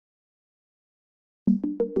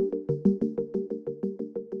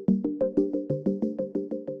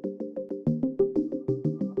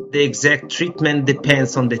The exact treatment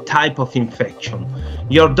depends on the type of infection.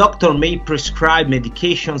 Your doctor may prescribe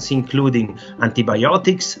medications including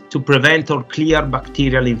antibiotics to prevent or clear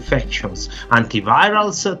bacterial infections,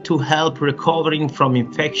 antivirals to help recovering from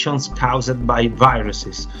infections caused by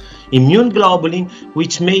viruses, immune globulin,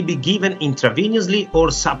 which may be given intravenously or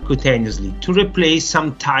subcutaneously to replace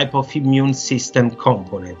some type of immune system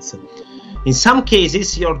components. In some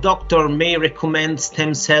cases, your doctor may recommend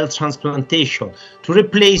stem cell transplantation to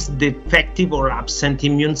replace defective or absent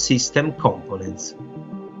immune system components.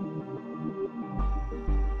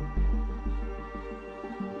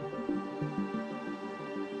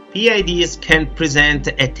 PIDs can present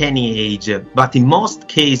at any age, but in most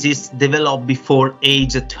cases develop before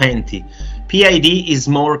age 20. PID is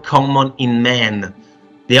more common in men.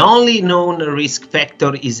 The only known risk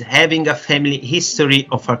factor is having a family history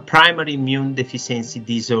of a primary immune deficiency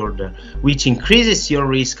disorder, which increases your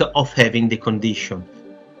risk of having the condition.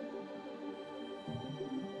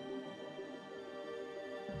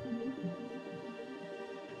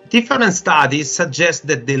 Different studies suggest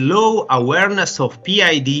that the low awareness of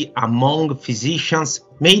PID among physicians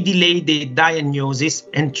may delay the diagnosis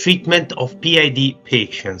and treatment of PID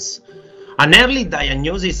patients. An early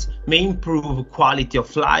diagnosis may improve quality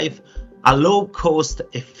of life, allow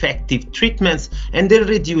cost-effective treatments, and then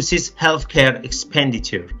reduces healthcare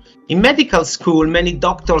expenditure. In medical school, many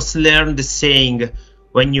doctors learn the saying,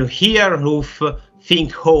 "When you hear roof,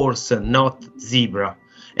 think horse, not zebra,"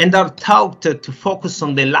 and are taught to focus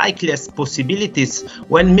on the likeliest possibilities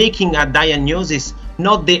when making a diagnosis,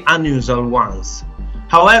 not the unusual ones.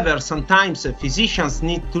 However, sometimes physicians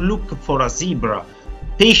need to look for a zebra.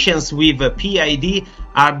 Patients with PID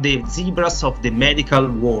are the zebras of the medical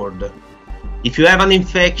world. If you have an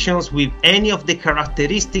infection with any of the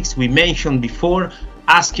characteristics we mentioned before,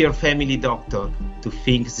 ask your family doctor to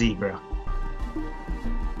think zebra.